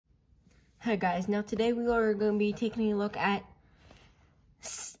Hi guys, now today we are going to be taking a look at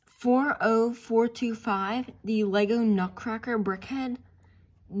 40425, the LEGO Nutcracker BrickHead.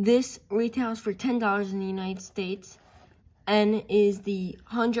 This retails for $10 in the United States and is the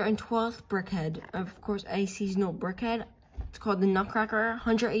 112th BrickHead, of course a seasonal BrickHead. It's called the Nutcracker,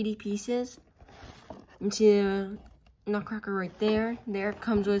 180 pieces. You can see the Nutcracker right there. There it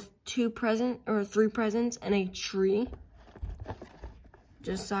comes with three presents and a tree.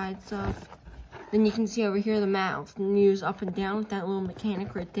 Just side stuff. Then you can see over here the mouth moves up and down with that little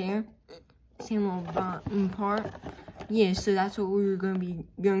mechanic right there. Same little bottom part. Yeah, so that's what we were going to be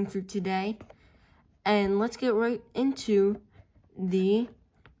going through today. And let's get right into the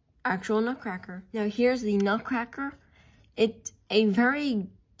actual Nutcracker. Now here's the Nutcracker. It's a very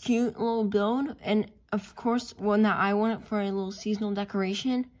cute little build, and of course one that I wanted for a little seasonal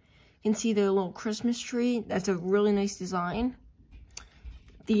decoration. You can see the little Christmas tree. That's a really nice design.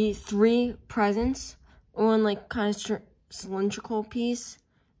 The three presents, one like kind of cylindrical piece,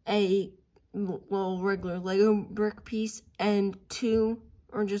 a little regular Lego brick piece, and two,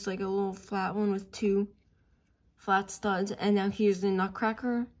 or just like a little flat one with two flat studs. And now here's the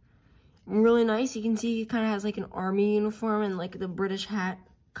Nutcracker. Really nice. You can see he kind of has like an army uniform and like the British hat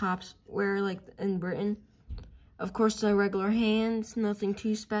cops wear like in Britain. Of course, the regular hands, nothing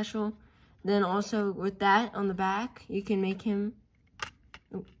too special. Then also with that on the back, you can make him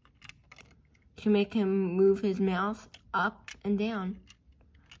move his mouth up and down,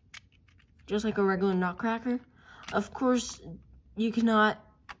 just like a regular Nutcracker. Of course, you cannot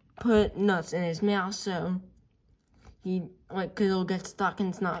put nuts in his mouth, so cause it'll get stuck and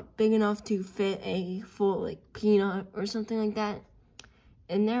it's not big enough to fit a full like peanut or something like that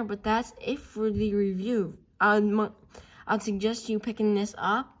in there. But that's it for the review. I'd suggest you picking this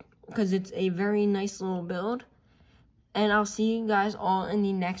up because it's a very nice little build. And I'll see you guys all in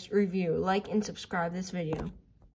the next review. Like and subscribe this video.